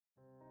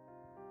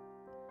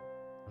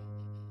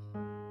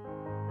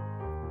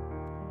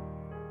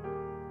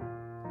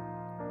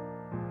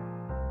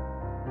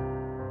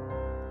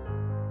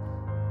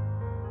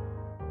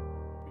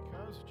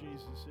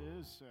Jesus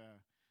is,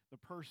 the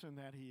person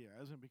that he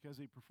is, and because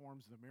he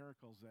performs the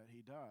miracles that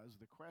he does,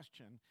 the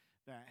question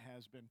that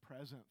has been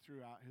present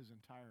throughout his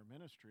entire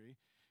ministry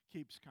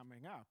keeps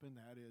coming up, and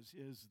that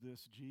is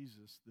this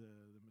Jesus the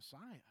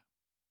Messiah?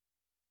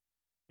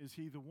 Is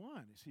he the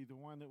one? Is he the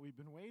one that we've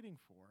been waiting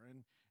for?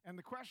 And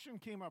the question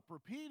came up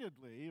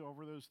repeatedly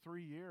over those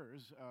 3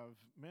 years of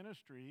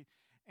ministry,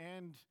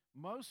 and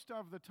most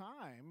of the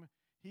time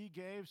he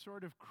gave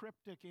sort of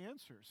cryptic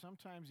answers.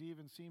 Sometimes he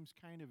even seems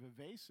kind of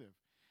evasive.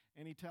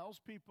 And he tells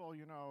people,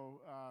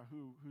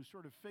 who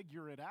sort of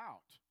figure it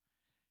out,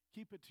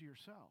 keep it to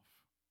yourself.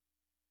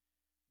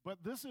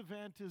 But this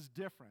event is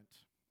different.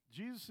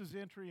 Jesus'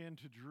 entry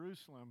into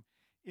Jerusalem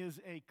is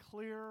a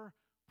clear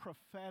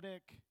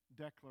prophetic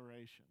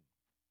declaration.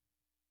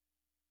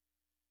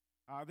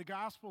 The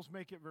Gospels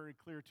make it very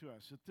clear to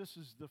us that this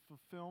is the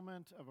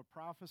fulfillment of a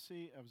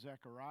prophecy of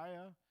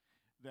Zechariah,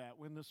 that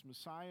when this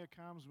Messiah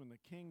comes, when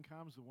the King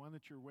comes, the one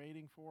that you're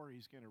waiting for,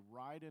 he's going to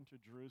ride into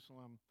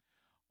Jerusalem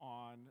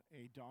on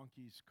a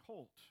donkey's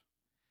colt.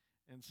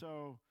 And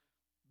so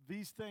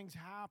these things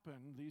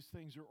happen, these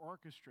things are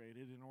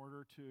orchestrated in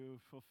order to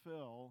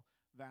fulfill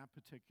that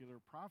particular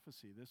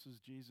prophecy. This is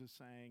Jesus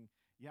saying,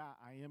 yeah,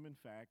 I am in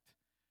fact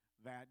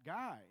that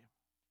guy.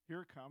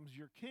 Here comes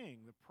your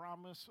king. The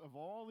promise of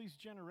all these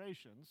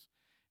generations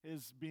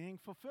is being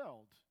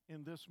fulfilled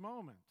in this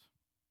moment.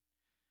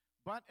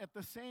 But at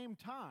the same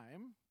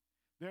time,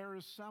 there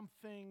is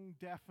something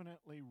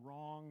definitely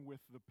wrong with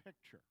the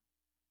picture.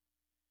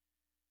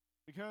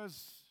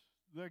 Because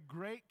the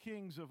great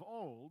kings of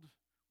old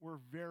were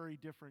very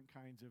different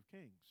kinds of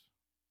kings.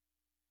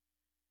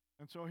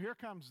 And so here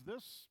comes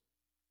this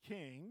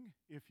king,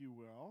 if you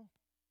will,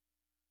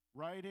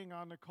 riding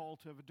on the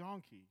colt of a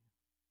donkey.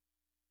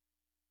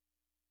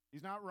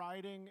 He's not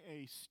riding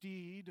a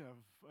steed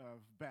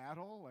of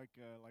battle like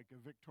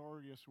a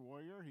victorious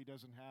warrior. He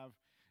doesn't have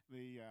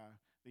the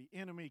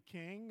enemy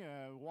king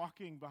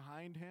walking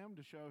behind him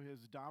to show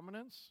his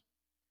dominance.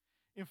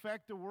 In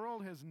fact, the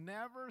world has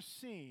never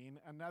seen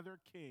another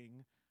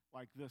king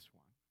like this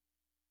one.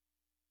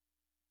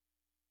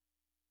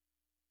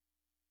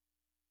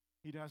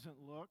 He doesn't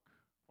look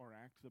or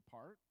act the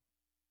part.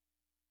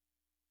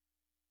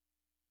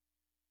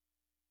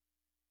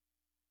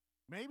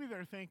 Maybe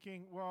they're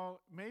thinking,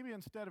 well, maybe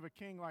instead of a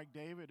king like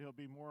David, he'll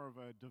be more of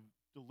a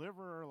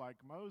deliverer like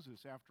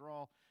Moses. After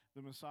all,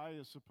 the Messiah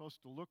is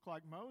supposed to look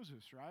like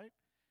Moses, right?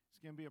 He's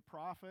going to be a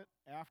prophet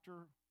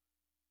after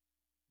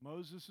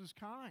Moses'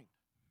 kind.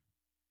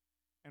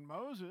 And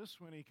Moses,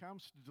 when he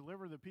comes to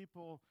deliver the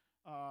people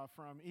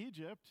from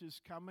Egypt,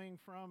 is coming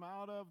from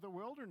out of the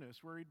wilderness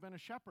where he'd been a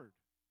shepherd.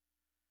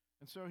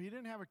 And so he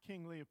didn't have a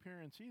kingly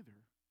appearance either.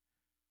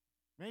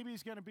 Maybe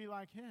he's going to be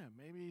like him.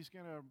 Maybe he's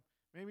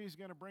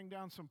going to bring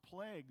down some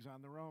plagues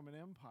on the Roman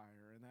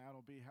Empire, and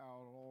that'll be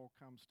how it all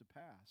comes to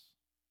pass.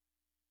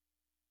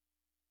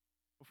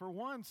 But for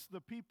once,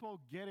 the people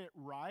get it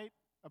right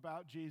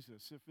about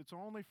Jesus. If it's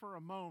only for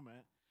a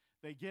moment,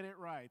 they get it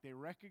right. They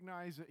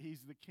recognize that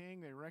he's the king.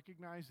 They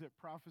recognize that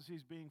prophecy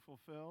is being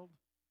fulfilled.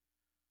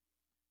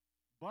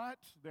 But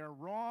they're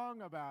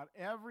wrong about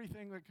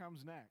everything that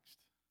comes next.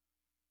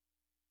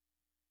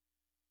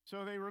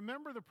 So they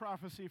remember the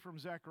prophecy from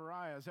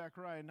Zechariah,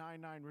 Zechariah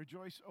 9:9,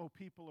 "Rejoice, O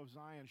people of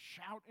Zion.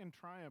 Shout in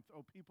triumph,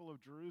 O people of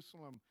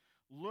Jerusalem.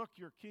 Look,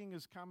 your king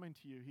is coming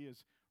to you. He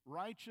is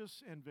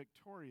righteous and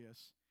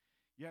victorious,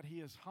 yet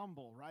he is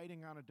humble,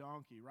 riding on a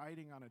donkey,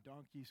 riding on a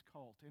donkey's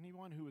colt."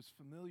 Anyone who is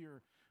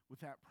familiar with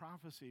that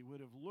prophecy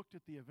would have looked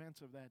at the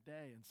events of that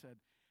day and said,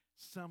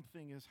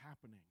 something is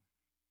happening.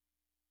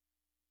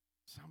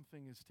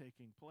 Something is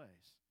taking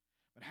place.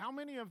 But how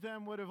many of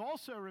them would have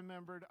also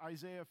remembered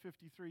Isaiah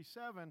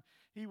 53:7?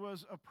 "He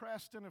was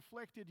oppressed and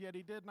afflicted, yet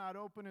he did not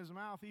open his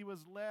mouth. He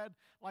was led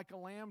like a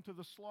lamb to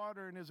the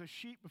slaughter, and as a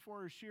sheep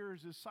before his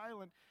shearers is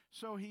silent,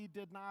 so he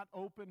did not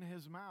open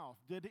his mouth."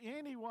 Did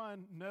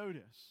anyone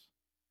notice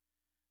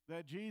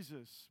that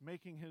Jesus,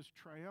 making his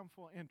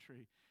triumphal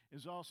entry,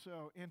 is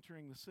also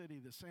entering the city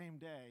the same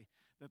day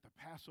that the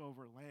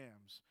Passover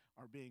lambs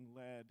are being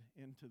led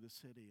into the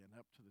city and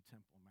up to the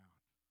Temple Mount?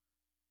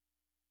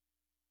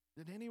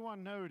 Did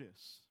anyone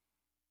notice?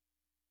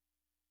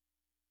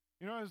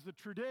 As the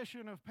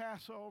tradition of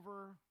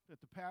Passover, that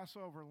the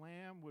Passover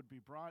lamb would be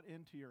brought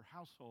into your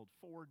household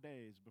 4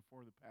 days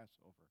before the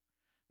Passover.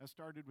 That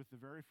started with the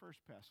very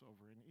first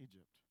Passover in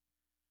Egypt.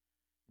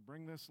 You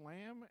bring this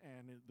lamb,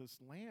 and this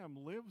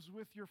lamb lives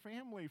with your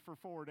family for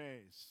 4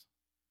 days.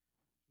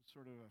 It's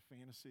sort of a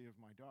fantasy of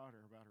my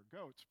daughter about her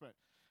goats, but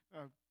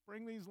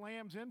bring these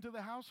lambs into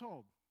the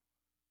household.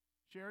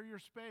 Share your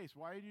space.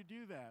 Why did you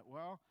do that?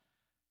 Well,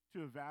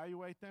 to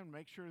evaluate them,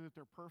 make sure that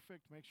they're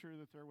perfect, make sure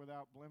that they're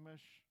without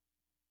blemish.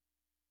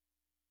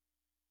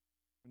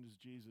 When does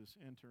Jesus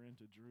enter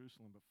into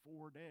Jerusalem? But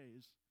 4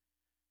 days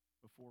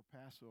before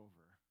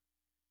Passover,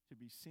 to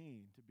be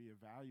seen, to be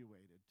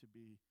evaluated, to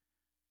be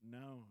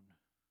known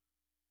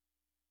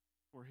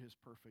for his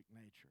perfect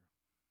nature.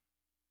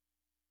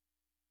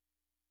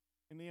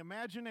 In the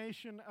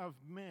imagination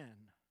of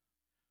men,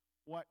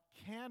 what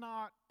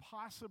cannot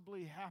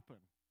possibly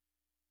happen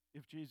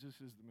if Jesus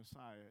is the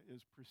Messiah,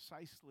 is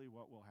precisely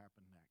what will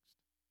happen next.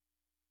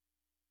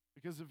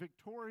 Because the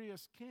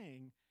victorious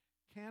king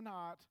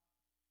cannot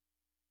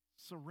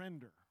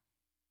surrender,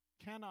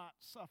 cannot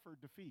suffer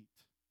defeat.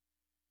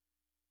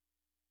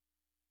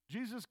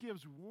 Jesus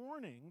gives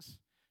warnings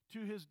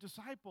to his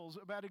disciples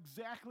about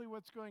exactly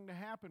what's going to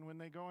happen when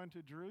they go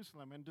into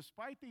Jerusalem. And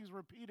despite these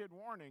repeated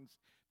warnings,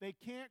 they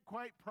can't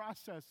quite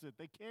process it.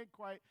 They can't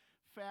quite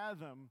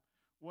fathom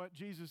what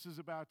Jesus is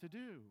about to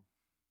do.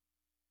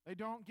 They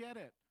don't get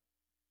it.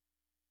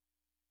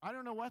 I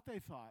don't know what they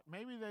thought.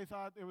 Maybe they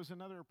thought it was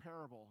another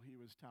parable he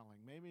was telling.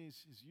 Maybe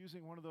he's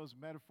using one of those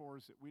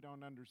metaphors that we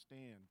don't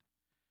understand.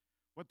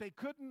 What they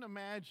couldn't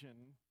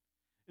imagine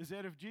is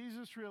that if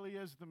Jesus really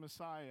is the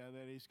Messiah,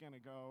 that he's going to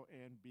go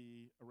and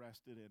be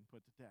arrested and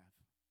put to death.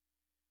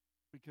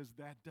 Because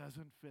that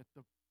doesn't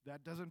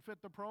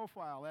fit the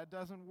profile. That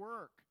doesn't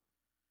work.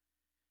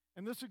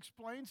 And this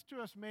explains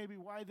to us maybe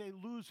why they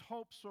lose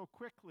hope so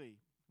quickly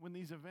when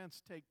these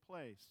events take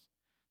place.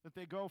 That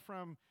they go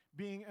from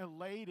being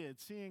elated,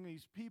 seeing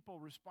these people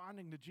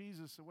responding to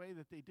Jesus the way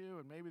that they do,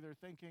 and maybe they're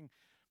thinking,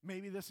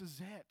 maybe this is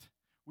it.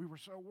 We were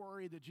so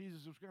worried that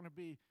Jesus was going to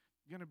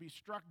be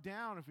struck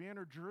down if he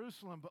entered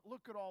Jerusalem, but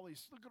look at all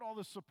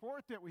the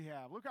support that we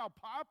have. Look how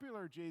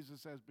popular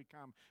Jesus has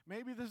become.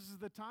 Maybe this is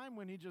the time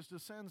when he just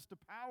ascends to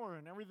power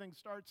and everything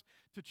starts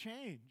to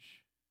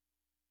change.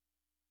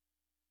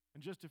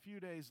 And just a few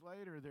days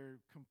later, they're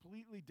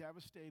completely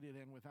devastated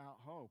and without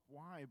hope.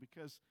 Why?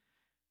 Because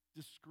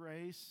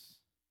disgrace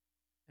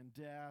and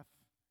death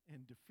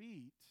and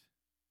defeat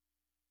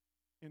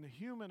in the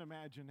human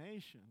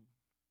imagination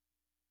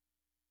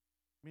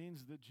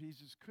means that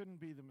Jesus couldn't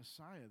be the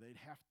Messiah. They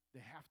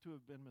have to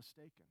have been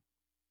mistaken.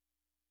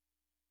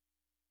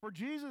 For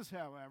Jesus,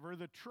 however,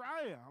 the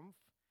triumph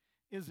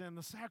is in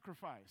the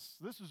sacrifice.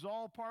 This is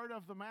all part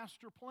of the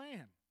master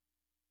plan.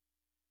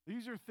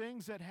 These are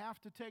things that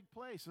have to take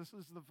place. This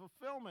is the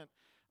fulfillment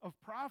of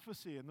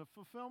prophecy and the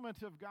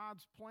fulfillment of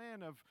God's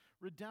plan of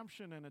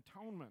redemption and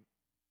atonement.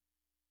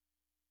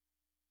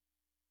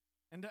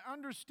 And to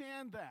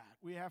understand that,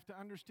 we have to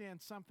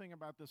understand something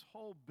about this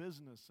whole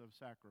business of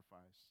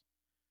sacrifice.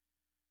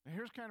 Now,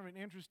 here's kind of an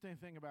interesting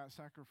thing about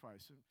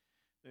sacrifice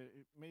that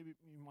maybe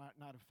you might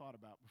not have thought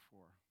about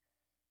before.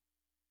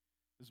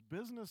 This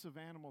business of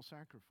animal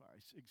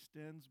sacrifice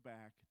extends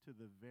back to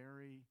the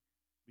very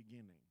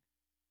beginning.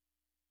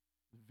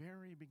 The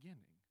very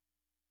beginning.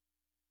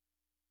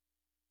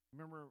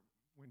 Remember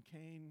when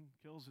Cain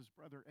kills his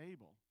brother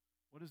Abel?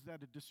 What is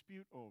that a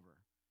dispute over?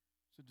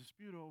 It's a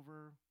dispute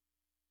over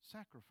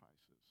sacrifices.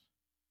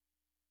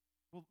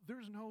 Well,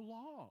 there's no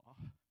law.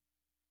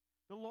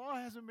 The law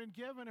hasn't been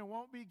given and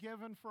won't be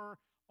given for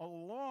a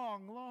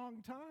long,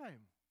 long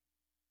time.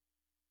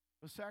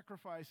 The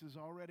sacrifice is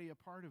already a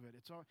part of it.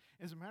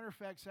 As a matter of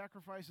fact,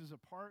 sacrifice is a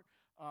part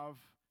of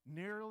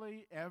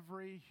nearly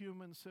every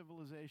human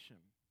civilization.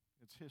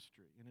 Its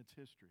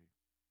history.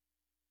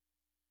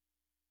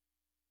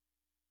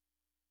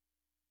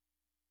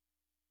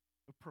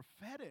 The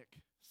prophetic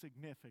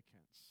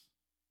significance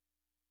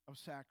of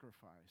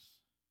sacrifice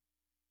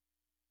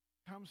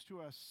comes to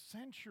us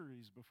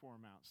centuries before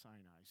Mount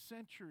Sinai,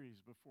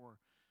 centuries before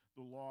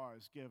the law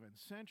is given,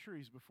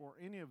 centuries before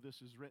any of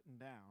this is written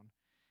down,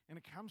 and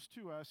it comes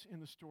to us in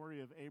the story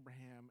of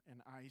Abraham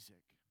and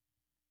Isaac.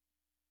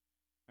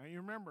 Now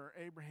you remember,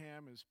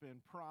 Abraham has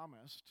been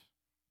promised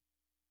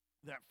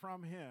that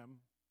from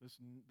him,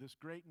 this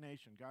great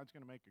nation, God's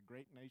going to make a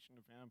great nation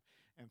of him,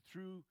 and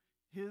through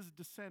his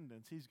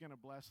descendants, he's going to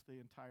bless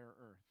the entire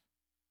earth.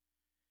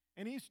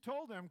 And he's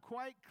told them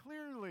quite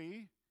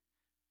clearly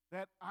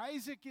that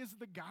Isaac is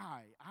the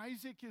guy.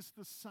 Isaac is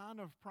the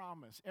son of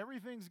promise.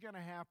 Everything's going to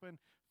happen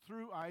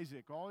through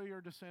Isaac. All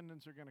your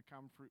descendants are going to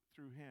come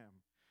through him.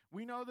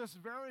 We know this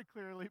very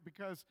clearly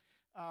because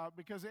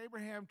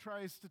Abraham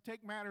tries to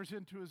take matters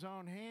into his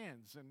own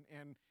hands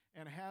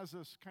and has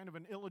this kind of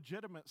an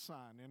illegitimate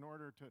son in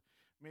order to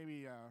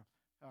maybe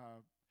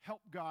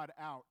help God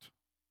out.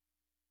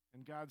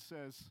 And God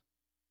says,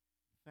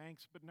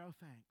 thanks, but no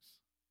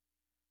thanks.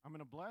 I'm going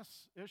to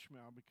bless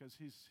Ishmael because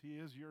he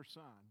is your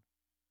son,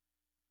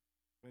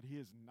 but he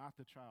is not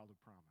the child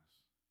of promise.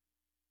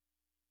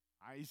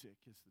 Isaac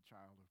is the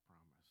child of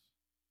promise.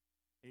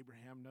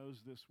 Abraham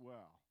knows this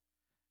well.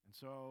 And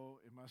so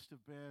it must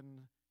have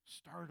been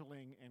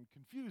startling and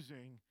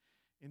confusing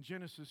in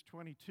Genesis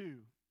 22.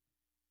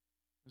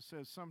 It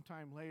says,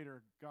 sometime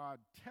later, God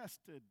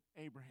tested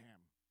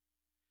Abraham.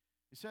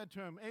 He said to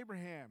him,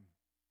 Abraham,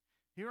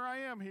 here I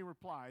am, he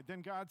replied.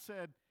 Then God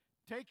said,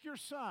 take your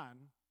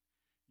son,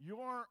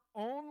 your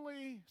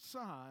only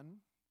son,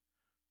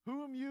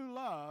 whom you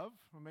love.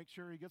 I'll make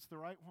sure he gets the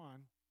right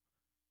one.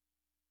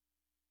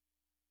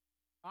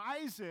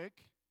 Isaac,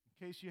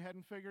 in case you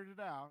hadn't figured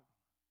it out,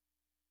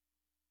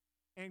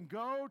 and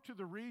go to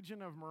the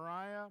region of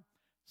Moriah,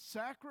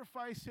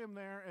 sacrifice him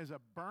there as a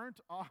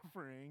burnt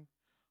offering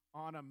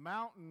on a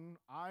mountain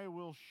I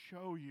will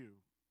show you.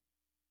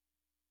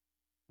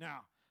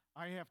 Now,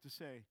 I have to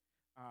say,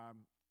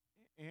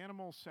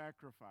 animal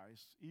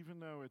sacrifice, even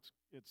though it's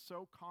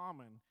so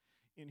common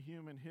in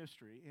human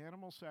history,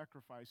 animal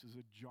sacrifice is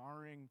a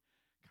jarring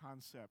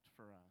concept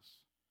for us.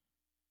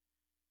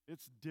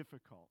 It's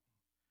difficult.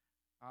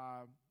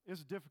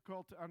 It's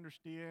difficult to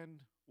understand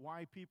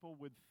why people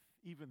would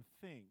even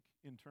think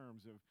in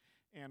terms of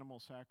animal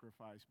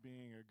sacrifice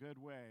being a good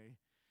way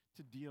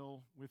to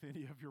deal with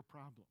any of your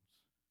problems.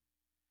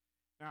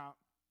 Now,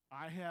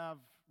 I have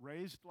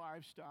raised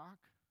livestock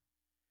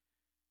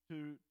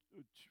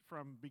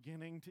from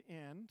beginning to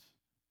end,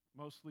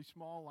 mostly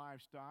small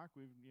livestock.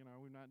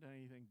 We've not done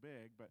anything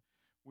big, but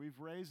we've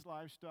raised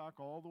livestock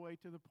all the way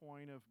to the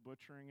point of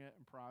butchering it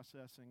and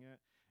processing it,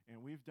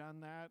 and we've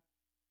done that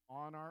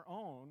on our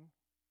own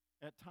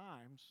at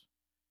times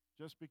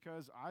just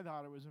because I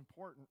thought it was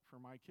important for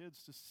my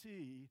kids to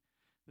see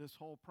this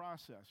whole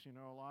process.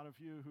 A lot of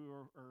you who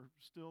are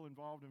still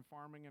involved in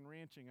farming and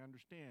ranching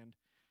understand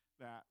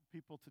that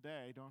people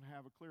today don't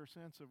have a clear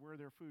sense of where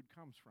their food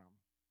comes from.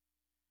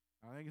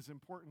 I think it's an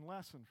important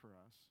lesson for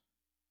us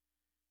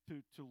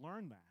to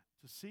learn that,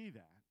 to see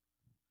that,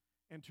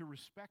 and to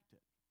respect it.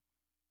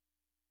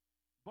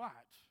 But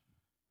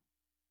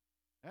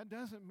that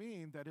doesn't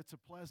mean that it's a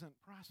pleasant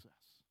process.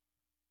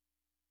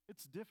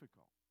 It's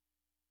difficult.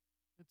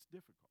 It's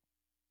difficult.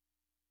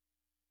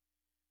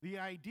 The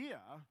idea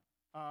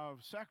of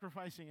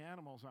sacrificing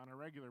animals on a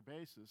regular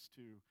basis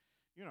to,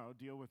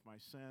 deal with my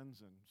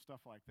sins and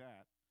stuff like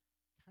that,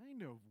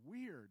 kind of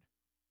weird,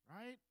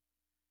 right?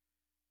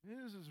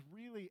 This is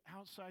really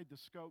outside the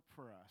scope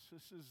for us.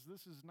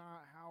 This is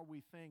not how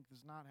we think. This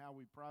is not how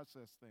we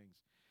process things.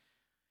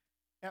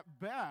 At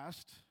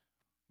best,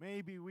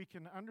 maybe we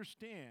can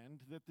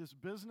understand that this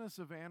business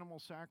of animal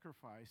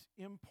sacrifice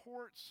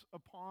imports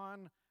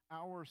upon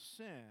our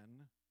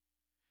sin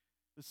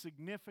the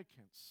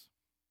significance.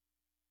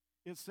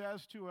 It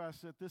says to us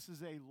that this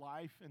is a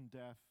life and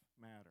death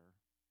matter,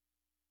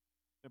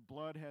 that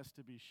blood has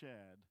to be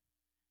shed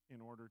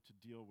in order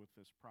to deal with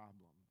this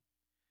problem.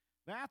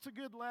 That's a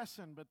good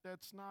lesson, but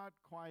that's not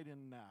quite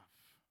enough.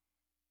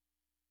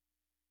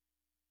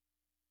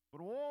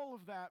 But all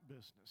of that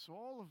business,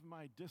 all of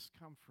my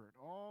discomfort,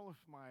 all of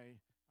my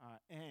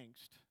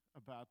angst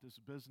about this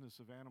business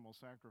of animal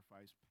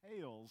sacrifice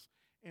pales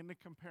into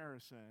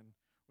comparison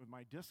with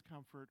my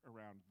discomfort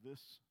around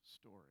this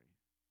story.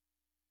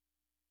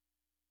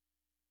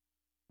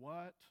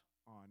 What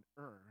on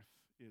earth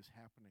is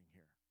happening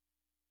here?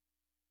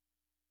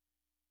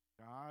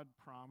 God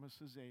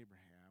promises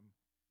Abraham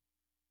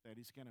that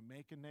he's going to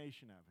make a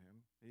nation of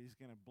him, that he's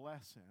going to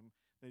bless him,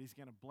 that he's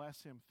going to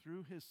bless him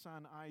through his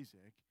son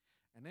Isaac.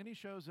 And then he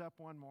shows up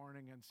one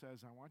morning and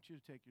says, I want you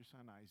to take your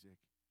son Isaac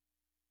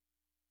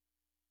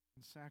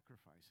and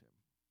sacrifice him.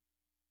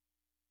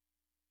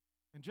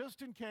 And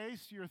just in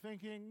case you're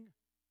thinking,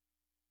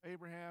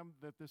 Abraham,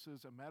 that this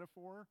is a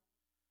metaphor,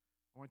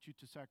 I want you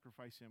to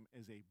sacrifice him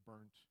as a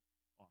burnt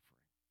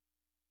offering.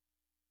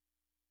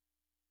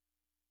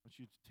 I want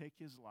you to take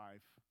his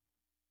life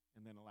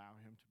and then allow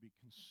him to be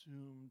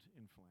consumed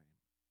in flame.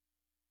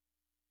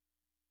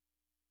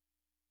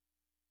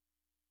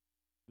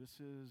 This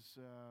is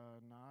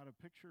not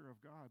a picture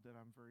of God that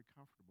I'm very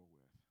comfortable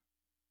with.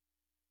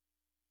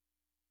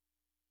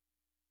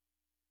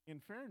 In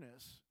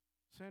fairness,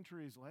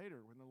 centuries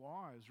later, when the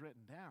law is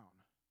written down,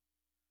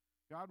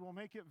 God will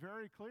make it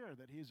very clear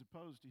that he is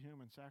opposed to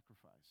human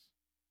sacrifice.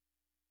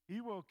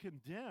 He will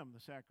condemn the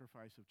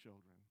sacrifice of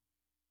children.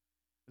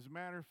 As a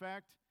matter of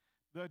fact,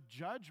 the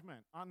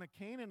judgment on the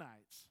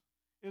Canaanites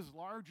is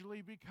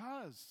largely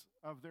because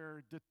of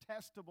their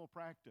detestable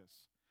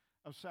practice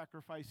of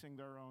sacrificing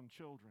their own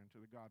children to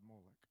the god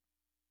Moloch.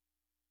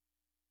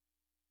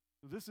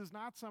 This is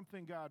not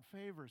something God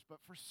favors, but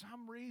for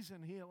some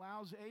reason he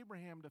allows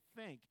Abraham to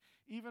think,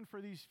 even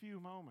for these few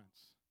moments,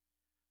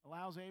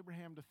 allows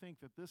Abraham to think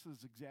that this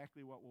is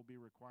exactly what will be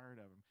required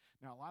of him.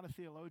 Now, a lot of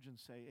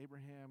theologians say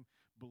Abraham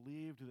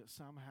believed that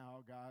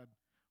somehow God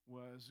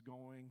was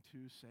going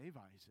to save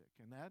Isaac,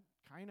 and that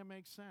kind of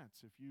makes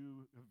sense. If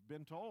you have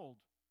been told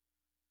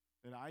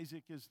that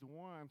Isaac is the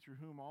one through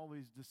whom all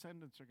these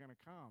descendants are going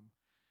to come,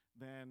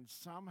 then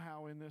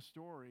somehow in this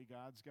story,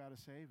 God's got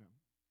to save him.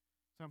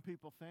 Some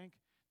people think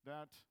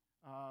that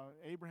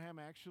Abraham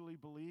actually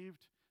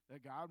believed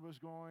that God was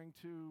going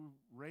to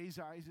raise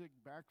Isaac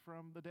back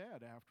from the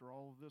dead after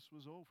all of this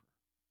was over.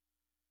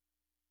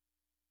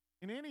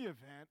 In any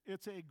event,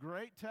 it's a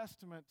great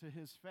testament to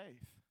his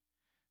faith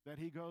that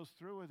he goes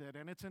through with it.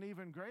 And it's an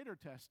even greater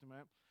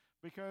testament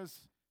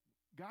because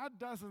God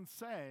doesn't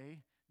say,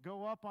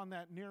 go up on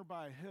that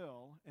nearby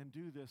hill and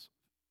do this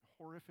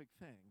horrific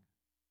thing.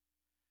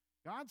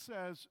 God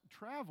says,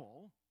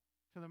 travel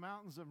to the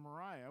mountains of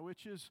Moriah,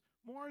 which is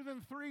more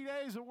than 3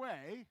 days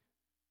away,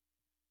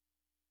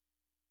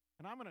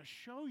 and I'm going to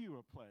show you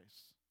a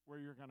place where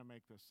you're going to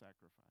make this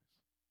sacrifice.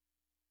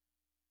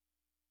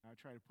 Now, I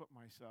try to put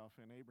myself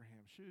in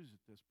Abraham's shoes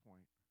at this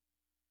point.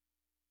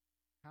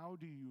 How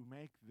do you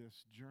make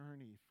this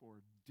journey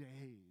for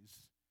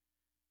days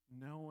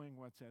knowing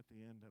what's at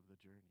the end of the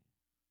journey?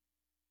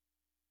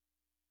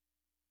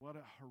 What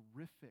a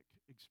horrific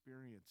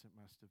experience it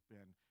must have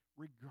been,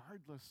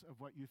 regardless of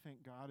what you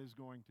think God is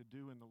going to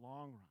do in the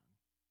long run.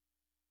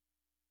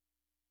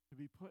 to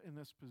be put in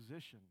this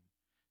position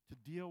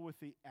to deal with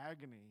the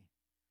agony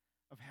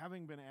of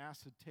having been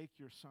asked to take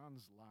your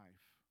son's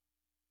life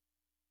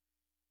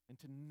and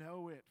to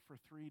know it for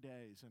 3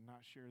 days and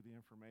not share the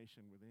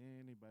information with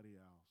anybody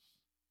else.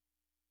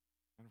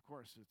 And of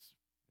course, it's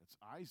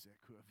Isaac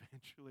who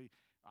eventually,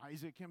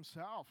 Isaac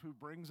himself, who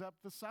brings up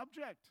the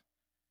subject.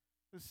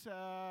 This,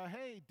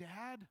 hey,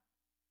 Dad,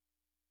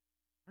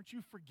 aren't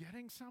you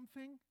forgetting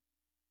something?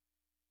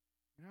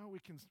 You know, we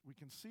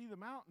can see the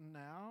mountain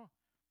now.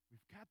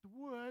 We've got the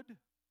wood.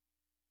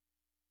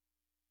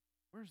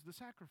 Where's the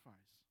sacrifice?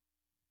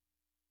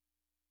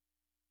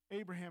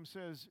 Abraham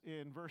says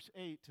in verse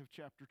 8 of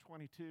chapter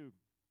 22,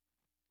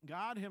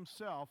 God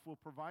himself will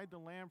provide the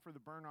lamb for the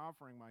burnt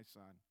offering, my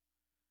son.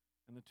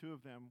 And the two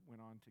of them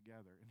went on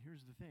together. And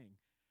here's the thing.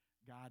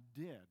 God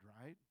did,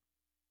 right?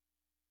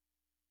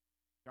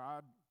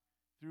 God,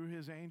 through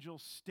his angel,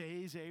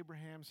 stays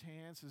Abraham's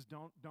hand, says,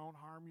 don't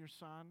harm your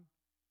son.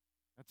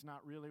 That's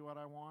not really what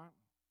I want.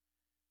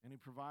 And he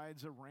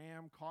provides a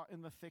ram caught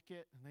in the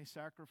thicket, and they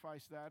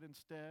sacrifice that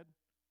instead.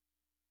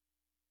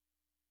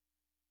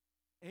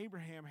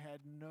 Abraham had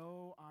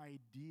no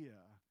idea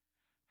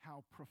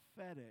how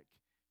prophetic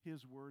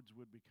his words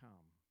would become.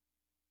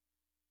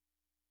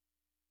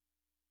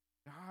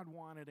 God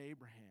wanted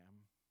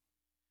Abraham,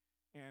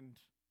 and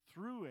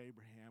through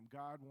Abraham,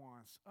 God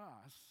wants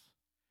us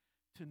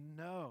to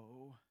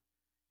know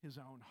his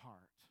own heart,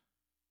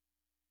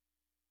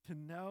 to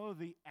know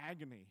the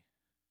agony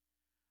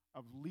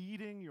of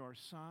leading your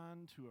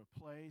son to a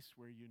place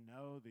where you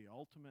know the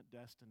ultimate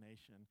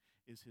destination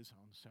is his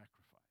own sacrifice.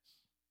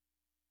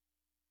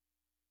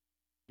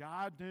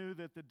 God knew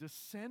that the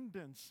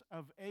descendants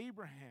of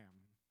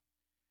Abraham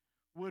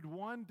would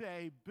one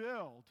day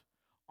build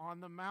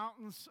on the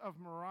mountains of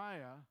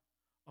Moriah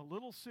a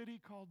little city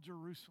called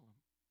Jerusalem.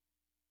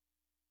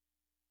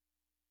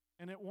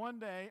 And that one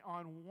day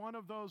on one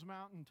of those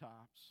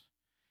mountaintops,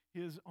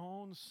 his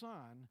own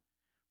son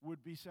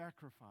would be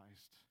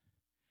sacrificed.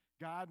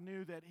 God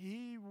knew that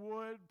he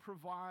would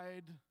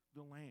provide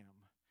the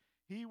lamb.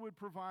 He would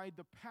provide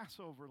the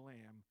Passover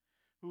lamb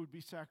who would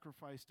be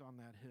sacrificed on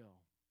that hill.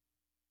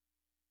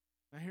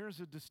 Now here's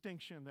a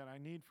distinction that I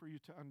need for you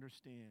to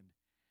understand.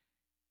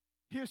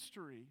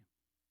 History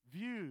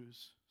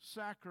views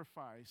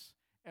sacrifice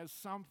as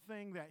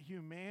something that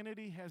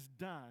humanity has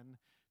done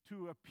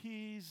to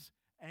appease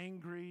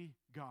angry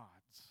gods.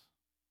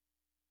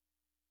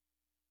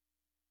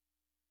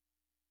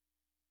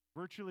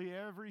 Virtually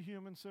every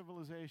human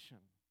civilization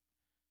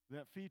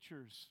that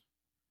features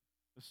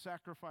the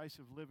sacrifice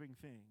of living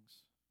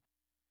things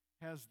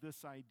has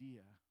this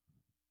idea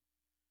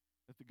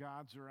that the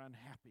gods are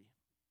unhappy.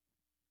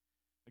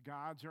 The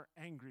gods are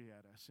angry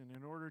at us, and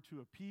in order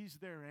to appease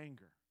their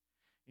anger,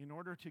 in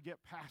order to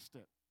get past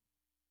it,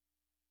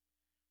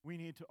 we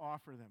need to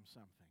offer them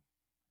something.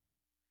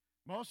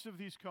 Most of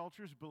these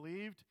cultures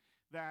believed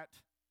that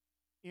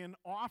in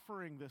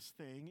offering this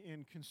thing,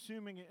 in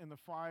consuming it in the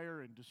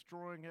fire and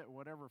destroying it,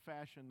 whatever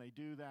fashion they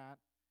do that,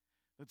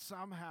 that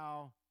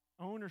somehow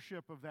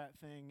ownership of that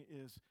thing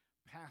is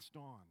passed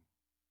on.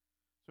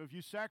 So if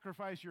you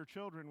sacrifice your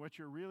children, what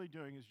you're really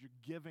doing is you're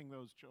giving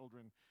those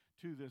children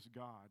to this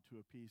God to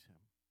appease him.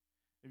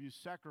 If you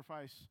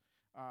sacrifice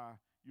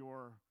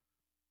your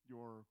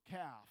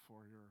calf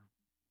or your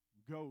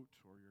goat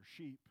or your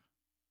sheep,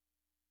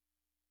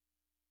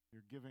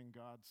 you're giving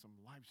God some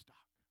livestock.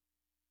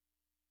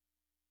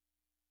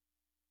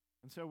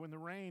 And so when the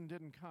rain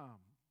didn't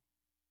come,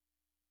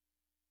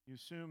 you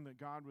assume that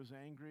God was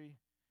angry,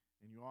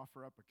 and you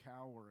offer up a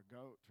cow or a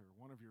goat or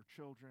one of your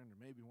children or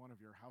maybe one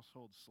of your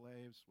household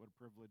slaves. What a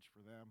privilege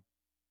for them.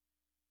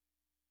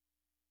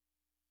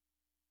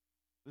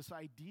 This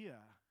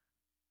idea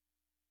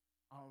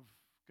of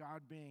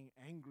God being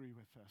angry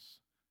with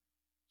us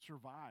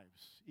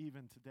survives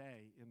even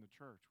today in the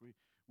church.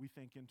 We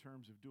think in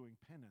terms of doing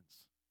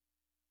penance.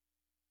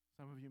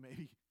 Some of you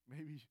maybe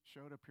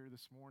showed up here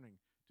this morning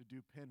to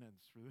do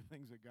penance for the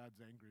things that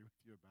God's angry with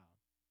you about.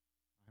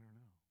 I don't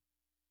know.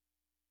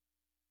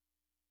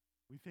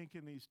 We think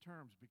in these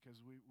terms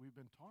because we've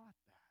been taught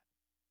that.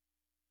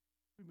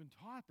 We've been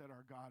taught that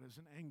our God is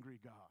an angry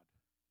God.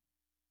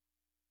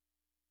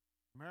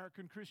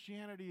 American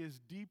Christianity is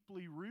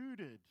deeply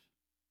rooted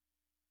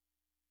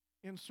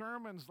in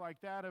sermons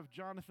like that of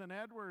Jonathan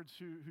Edwards,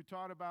 who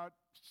taught about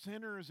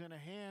sinners in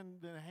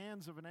the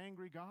hands of an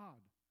angry God.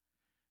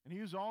 And he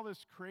used all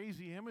this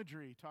crazy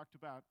imagery. He talked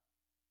about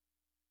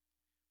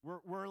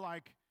we're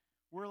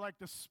like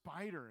the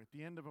spider at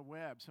the end of a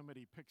web.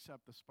 Somebody picks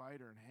up the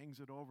spider and hangs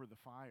it over the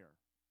fire.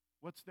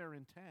 What's their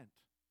intent?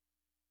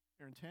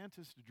 Their intent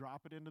is to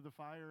drop it into the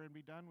fire and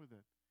be done with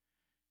it.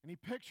 And he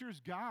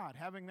pictures God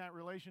having that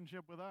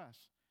relationship with us,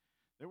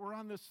 that we're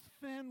on this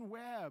thin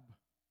web,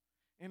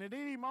 and at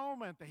any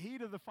moment the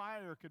heat of the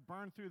fire could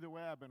burn through the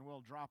web and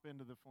we'll drop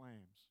into the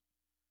flames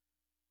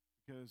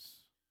because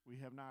we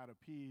have not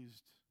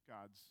appeased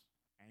God's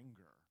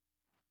anger.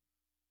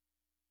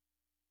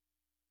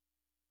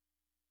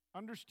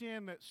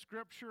 Understand that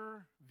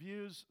Scripture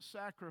views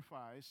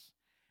sacrifice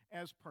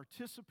as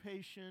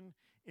participation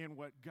in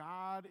what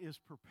God is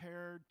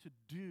prepared to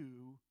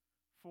do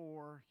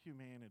for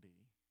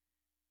humanity.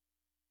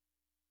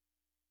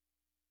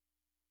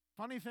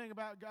 Funny thing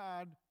about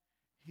God,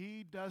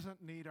 He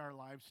doesn't need our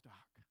livestock.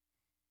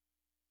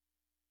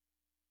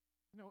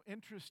 No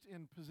interest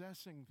in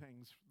possessing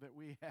things that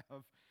we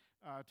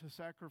have to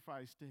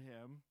sacrifice to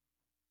Him.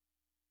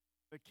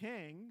 The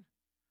king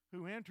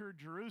who entered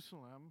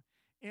Jerusalem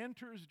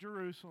enters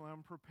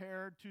Jerusalem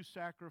prepared to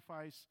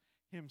sacrifice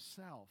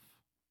himself.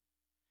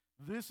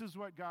 This is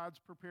what God's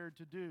prepared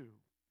to do.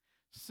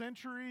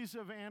 Centuries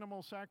of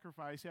animal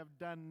sacrifice have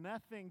done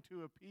nothing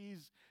to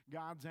appease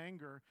God's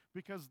anger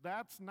because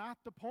that's not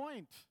the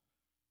point.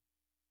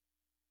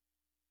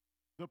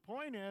 The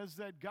point is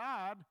that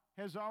God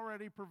has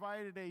already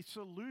provided a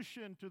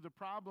solution to the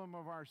problem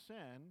of our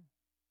sin.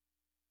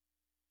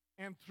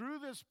 And through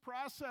this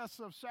process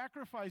of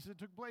sacrifice that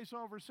took place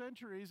over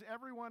centuries,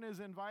 everyone is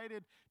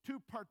invited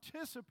to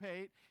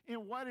participate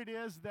in what it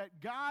is that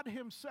God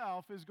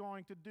Himself is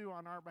going to do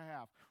on our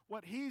behalf,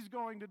 what He's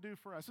going to do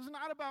for us. This is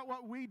not about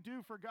what we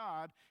do for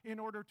God in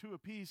order to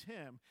appease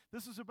Him.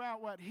 This is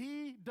about what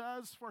He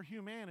does for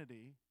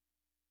humanity,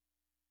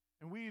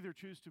 and we either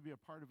choose to be a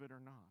part of it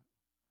or not.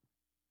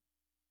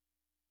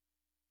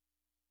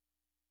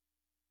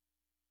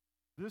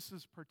 This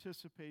is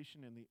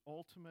participation in the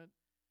ultimate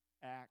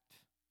act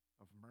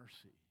of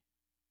mercy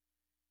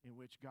in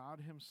which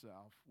God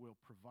Himself will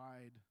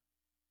provide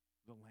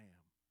the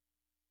lamb.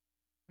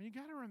 And you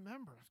got to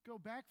remember, let's go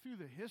back through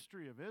the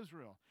history of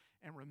Israel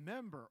and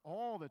remember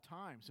all the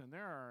times, and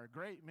there are a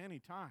great many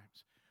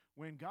times,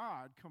 when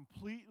God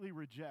completely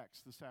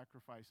rejects the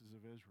sacrifices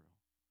of Israel.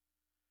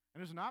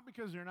 And it's not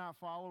because they're not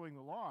following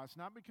the law. It's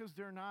not because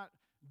they're not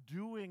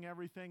doing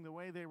everything the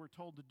way they were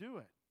told to do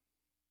it.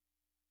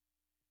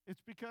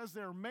 It's because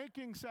they're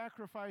making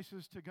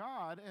sacrifices to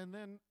God and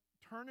then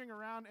turning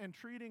around and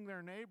treating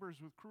their neighbors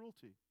with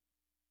cruelty.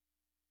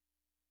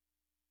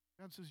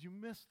 God says, you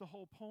missed the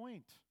whole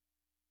point.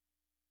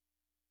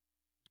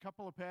 A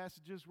couple of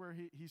passages where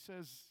he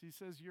says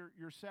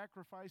your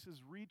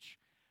sacrifices reach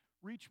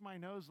my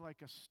nose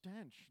like a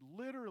stench,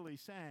 literally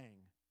saying,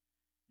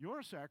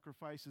 your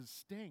sacrifices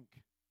stink.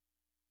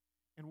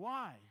 And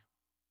why?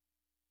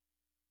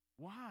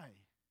 Why?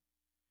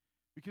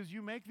 Because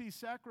you make these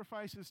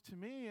sacrifices to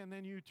me, and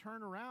then you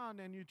turn around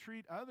and you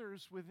treat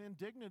others with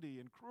indignity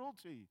and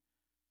cruelty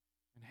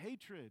and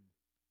hatred.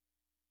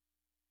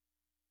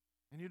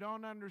 And you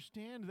don't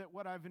understand that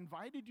what I've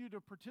invited you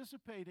to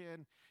participate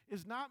in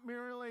is not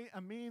merely a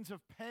means of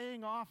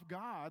paying off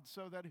God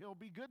so that He'll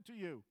be good to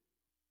you.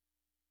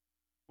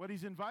 What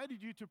He's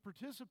invited you to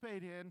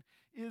participate in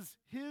is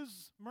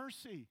His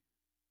mercy.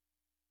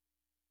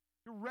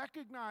 To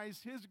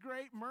recognize His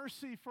great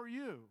mercy for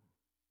you.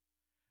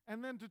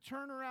 And then to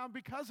turn around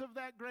because of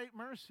that great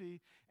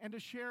mercy and to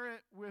share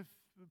it with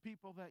the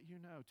people that you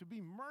know. To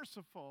be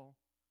merciful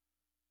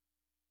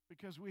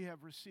because we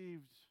have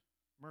received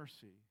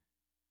mercy.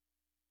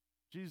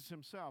 Jesus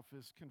Himself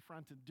is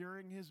confronted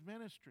during His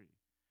ministry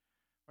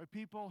by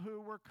people who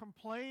were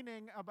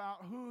complaining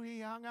about who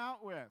He hung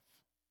out with.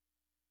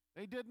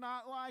 They did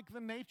not like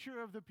the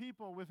nature of the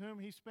people with whom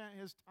He spent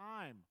His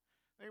time.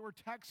 They were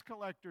tax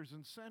collectors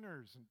and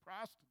sinners and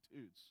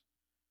prostitutes.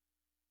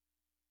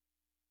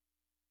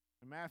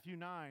 In Matthew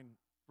 9,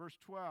 verse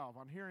 12,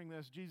 on hearing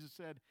this, Jesus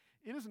said,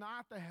 "It is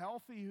not the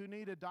healthy who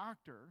need a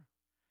doctor,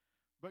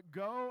 but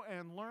go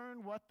and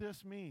learn what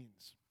this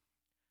means.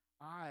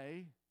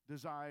 I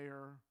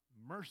desire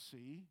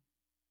mercy,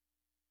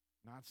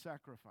 not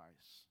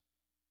sacrifice.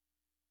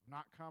 I've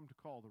not come to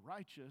call the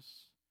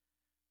righteous,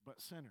 but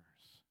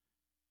sinners."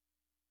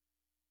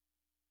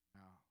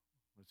 Now,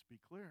 let's be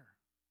clear.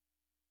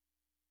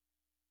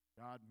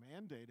 God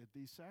mandated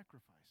these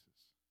sacrifices.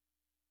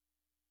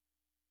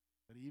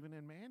 But even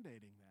in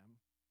mandating them,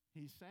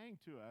 He's saying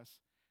to us,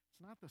 it's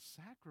not the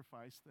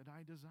sacrifice that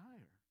I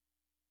desire.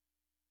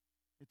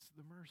 It's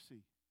the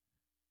mercy.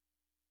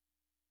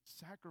 It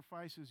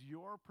sacrifices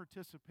your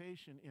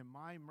participation in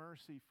my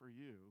mercy for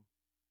you.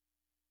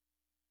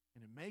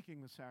 And in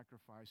making the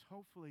sacrifice,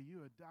 hopefully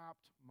you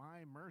adopt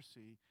my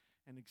mercy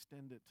and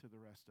extend it to the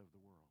rest of the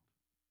world.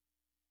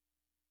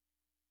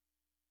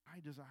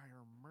 I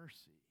desire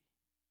mercy.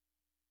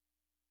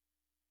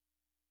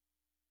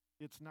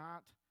 It's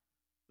not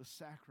the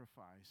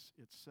sacrifice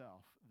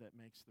itself that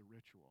makes the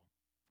ritual.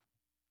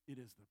 It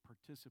is the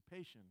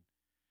participation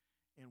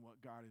in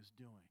what God is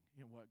doing,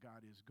 in what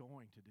God is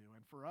going to do,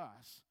 and for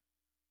us,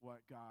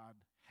 what God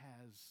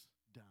has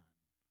done.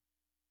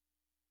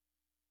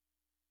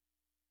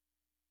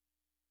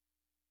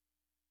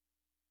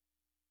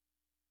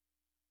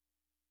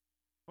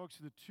 Folks,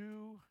 the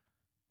two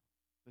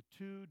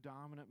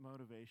dominant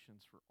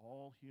motivations for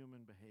all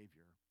human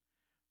behavior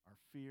are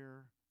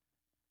fear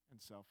and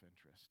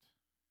self-interest.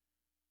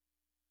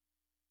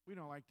 We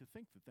don't like to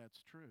think that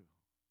that's true,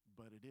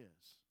 but it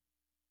is.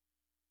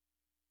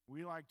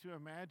 We like to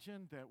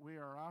imagine that we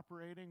are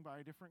operating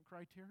by different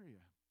criteria,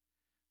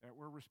 that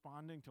we're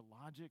responding to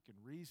logic and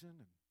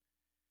reason,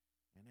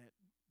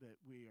 that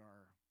we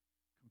are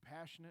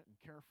compassionate and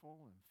careful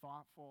and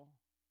thoughtful.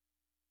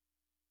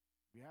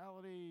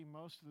 Reality,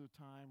 most of the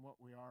time, what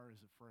we are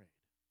is afraid.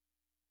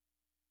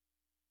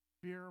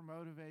 Fear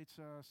motivates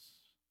us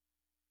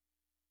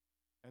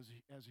as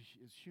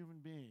human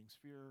beings.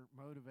 Fear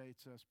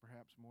motivates us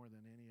perhaps more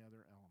than any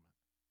other element.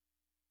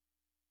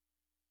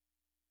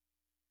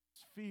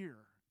 It's fear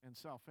and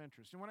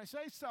self-interest. And when I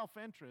say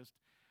self-interest,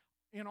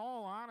 in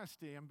all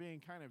honesty, I'm being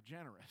kind of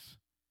generous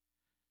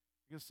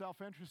because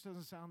self-interest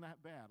doesn't sound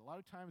that bad. A lot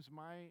of times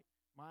my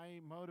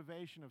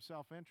motivation of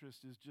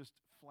self-interest is just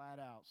flat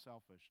out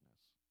selfishness.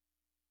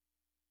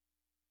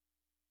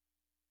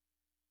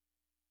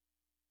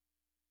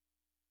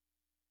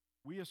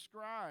 We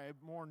ascribe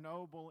more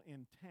noble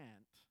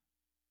intent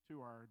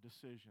to our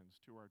decisions,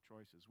 to our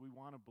choices. We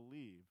want to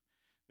believe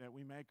that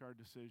we make our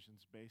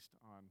decisions based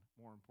on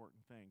more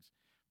important things.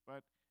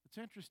 But it's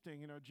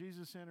interesting,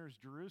 Jesus enters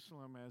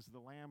Jerusalem as the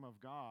Lamb of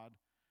God,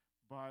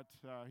 but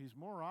he's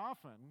more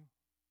often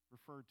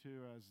referred to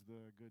as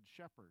the Good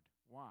Shepherd.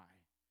 Why?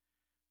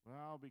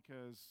 Well,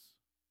 because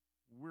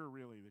we're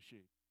really the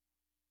sheep.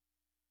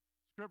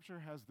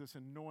 Scripture has this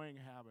annoying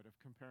habit of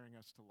comparing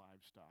us to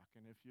livestock,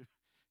 and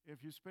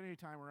if you spend any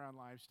time around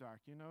livestock,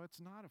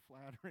 it's not a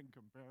flattering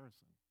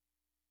comparison.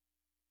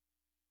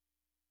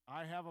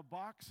 I have a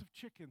box of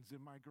chickens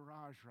in my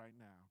garage right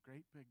now,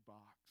 great big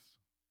box.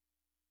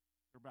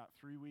 They're about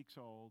 3 weeks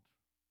old.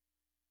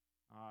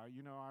 I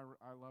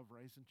love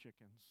raising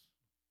chickens.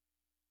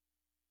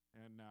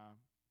 And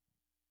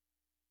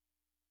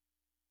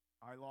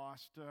I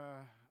lost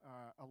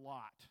a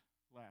lot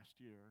last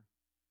year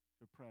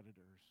to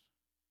predators.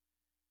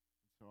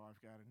 So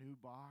I've got a new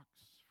box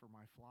for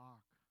my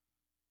flock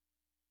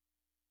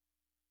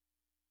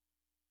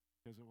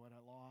because of what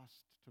I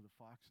lost to the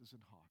foxes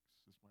and hawks.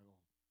 Is my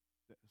little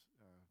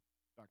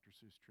Dr.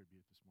 Seuss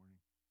tribute this morning.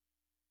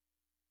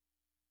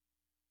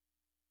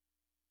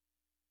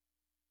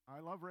 I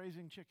love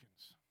raising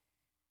chickens,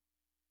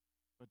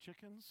 but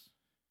chickens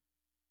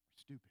are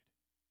stupid.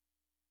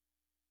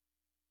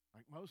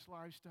 Like most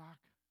livestock,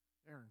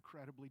 they're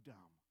incredibly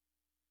dumb.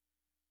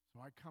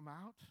 So I come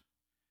out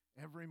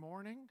every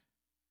morning,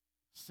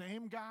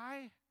 same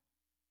guy,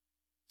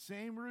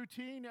 same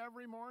routine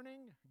every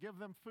morning, give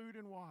them food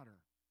and water.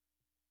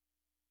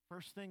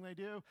 First thing they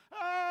do,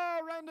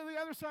 run to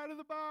the other side of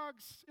the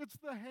box. It's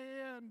the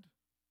hand.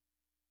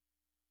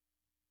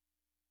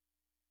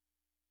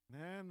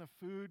 Then the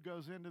food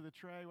goes into the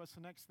tray. What's the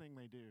next thing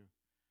they do?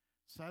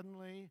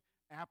 Suddenly,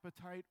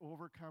 appetite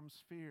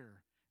overcomes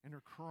fear, and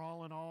they're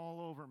crawling all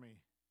over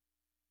me.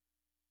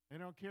 They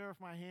don't care if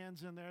my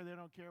hand's in there. They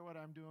don't care what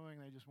I'm doing.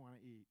 They just want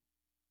to eat.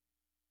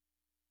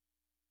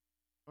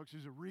 Folks,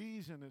 there's a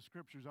reason that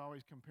Scripture's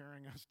always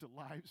comparing us to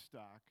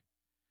livestock,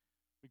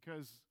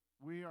 because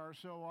we are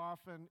so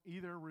often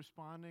either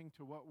responding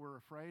to what we're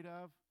afraid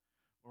of,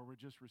 or we're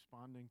just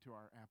responding to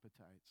our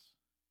appetites.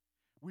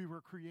 We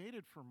were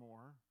created for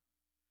more.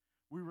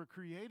 We were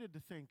created to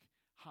think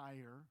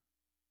higher,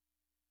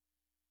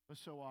 but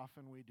so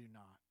often we do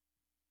not.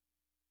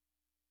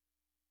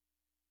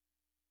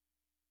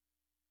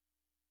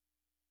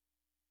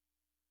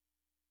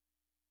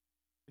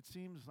 It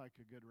seems like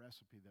a good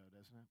recipe, though,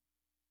 doesn't it?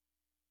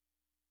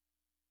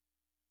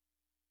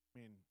 I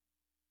mean,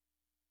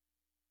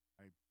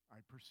 I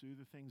pursue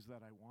the things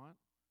that I want.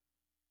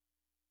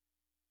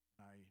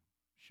 I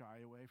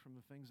shy away from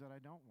the things that I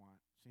don't want.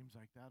 Seems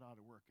like that ought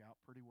to work out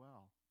pretty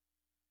well.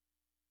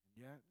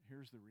 And yet,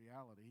 here's the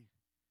reality.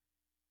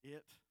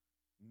 It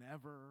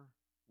never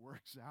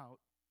works out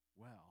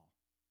well.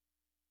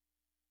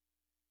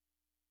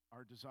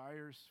 Our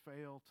desires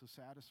fail to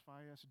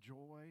satisfy us.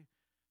 Joy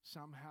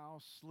somehow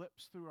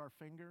slips through our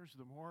fingers.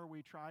 The more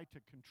we try to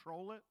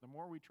control it, the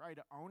more we try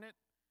to own it,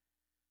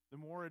 the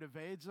more it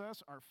evades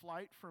us. Our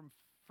flight from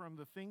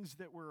the things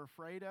that we're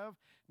afraid of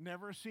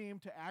never seem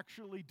to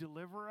actually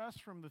deliver us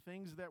from the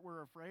things that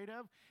we're afraid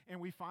of. And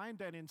we find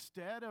that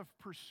instead of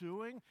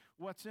pursuing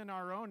what's in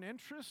our own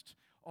interest,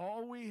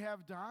 all we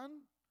have done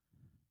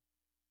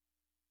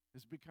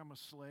is become a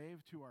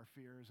slave to our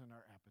fears and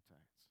our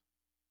appetites.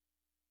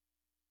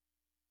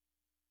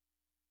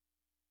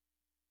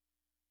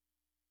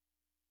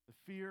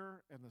 The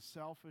fear and the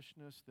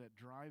selfishness that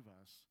drive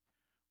us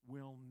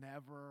will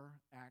never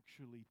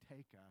actually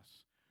take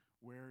us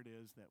where it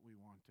is that we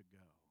want to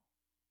go.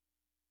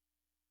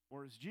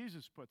 Or as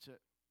Jesus puts it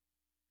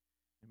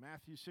in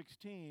Matthew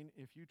 16,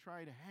 if you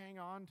try to hang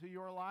on to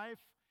your life,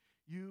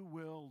 you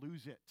will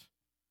lose it.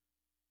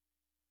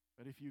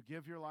 But if you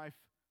give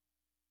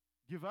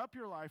up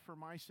your life for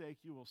my sake,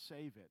 you will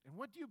save it. And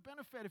what do you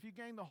benefit if you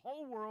gain the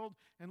whole world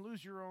and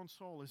lose your own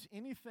soul? Is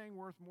anything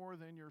worth more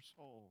than your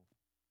soul?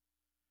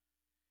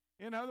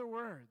 In other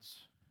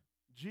words,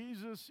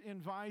 Jesus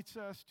invites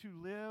us to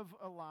live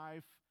a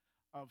life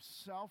of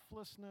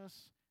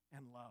selflessness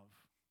and love.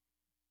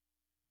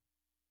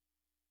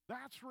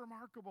 That's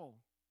remarkable.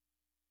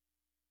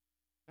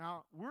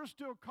 Now, we're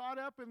still caught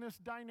up in this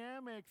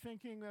dynamic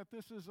thinking that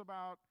this is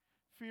about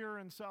fear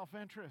and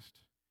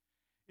self-interest.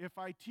 If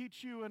I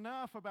teach you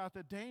enough about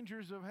the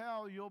dangers of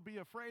hell, you'll be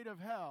afraid of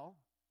hell.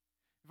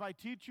 If I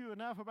teach you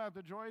enough about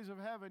the joys of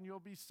heaven, you'll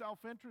be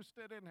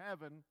self-interested in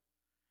heaven.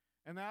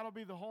 And that'll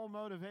be the whole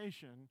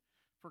motivation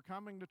for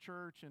coming to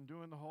church and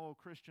doing the whole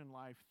Christian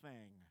life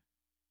thing.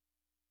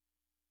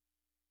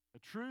 The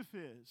truth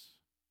is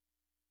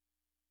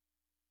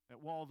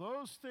that while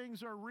those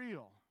things are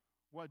real,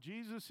 what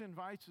Jesus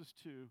invites us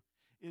to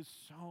is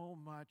so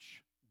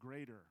much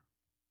greater.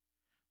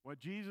 What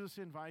Jesus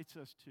invites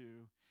us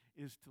to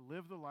is to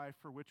live the life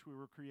for which we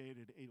were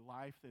created, a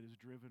life that is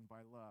driven by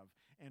love.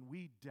 And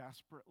we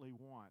desperately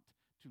want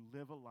to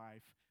live a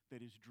life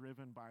that is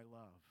driven by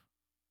love.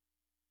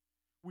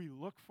 We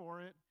look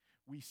for it,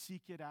 we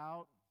seek it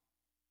out,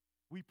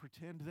 we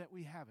pretend that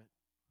we have it.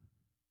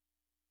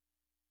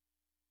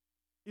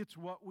 It's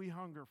what we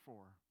hunger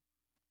for.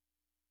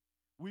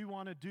 We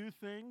want to do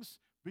things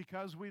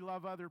because we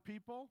love other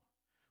people.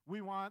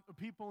 We want the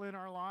people in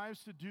our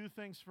lives to do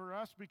things for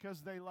us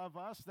because they love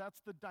us.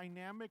 That's the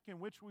dynamic in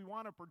which we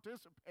want to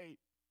participate.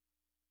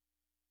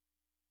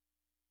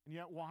 And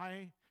yet,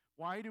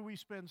 why do we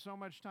spend so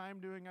much time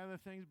doing other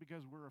things?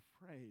 Because we're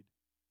afraid.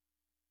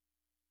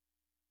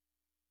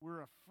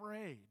 We're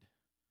afraid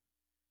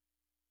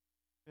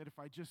that if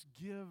I just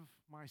give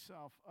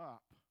myself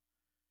up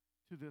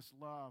to this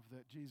love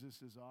that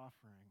Jesus is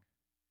offering,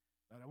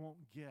 that I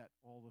won't get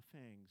all the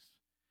things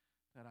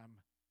that I'm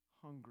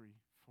hungry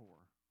for.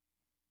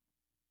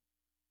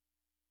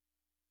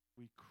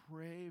 We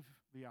crave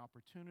the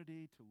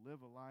opportunity to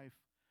live a life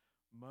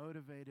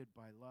motivated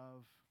by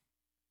love,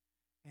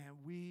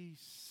 and we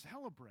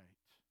celebrate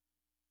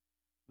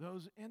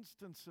those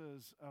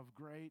instances of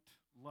great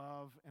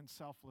love and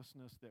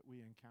selflessness that we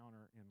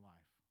encounter in life.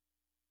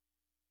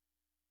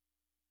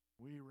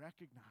 We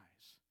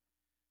recognize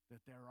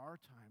that there are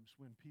times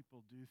when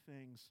people do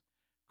things,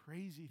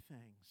 crazy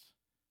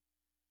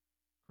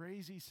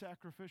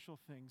sacrificial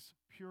things,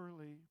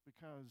 purely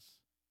because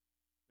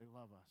they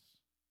love us.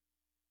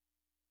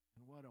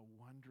 And what a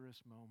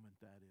wondrous moment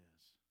that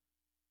is.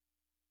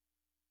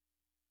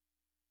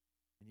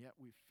 And yet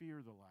we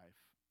fear the life.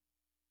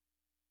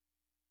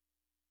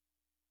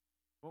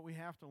 What we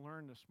have to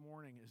learn this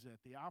morning is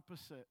that the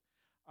opposite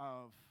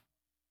of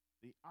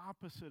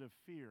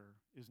fear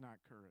is not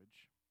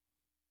courage.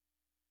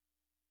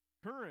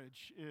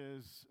 Courage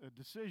is a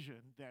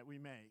decision that we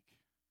make.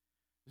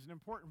 It's an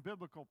important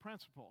biblical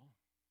principle,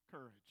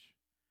 courage.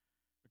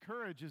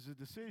 Courage is a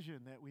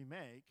decision that we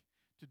make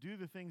to do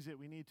the things that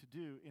we need to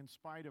do in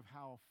spite of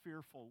how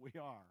fearful we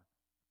are.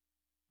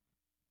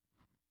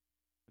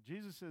 But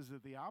Jesus says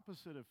that the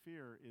opposite of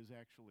fear is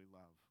actually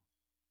love.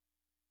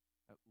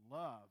 That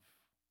love,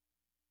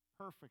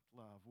 perfect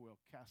love, will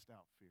cast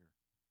out fear.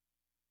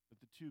 But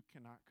the two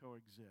cannot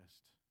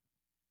coexist.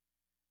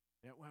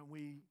 That when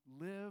we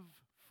live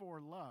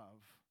for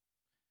love,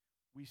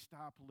 we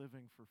stop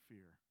living for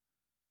fear.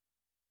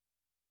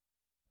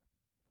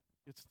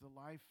 It's the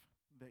life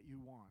that you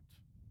want,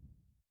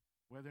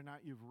 whether or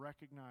not you've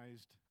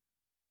recognized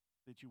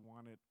that you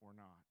want it or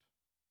not.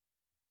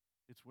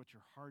 It's what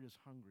your heart is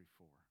hungry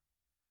for,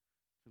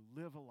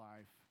 to live a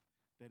life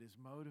that is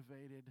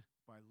motivated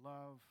by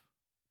love,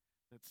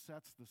 that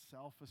sets the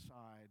self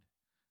aside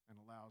and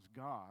allows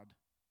God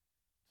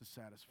to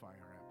satisfy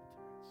our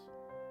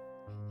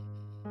appetites.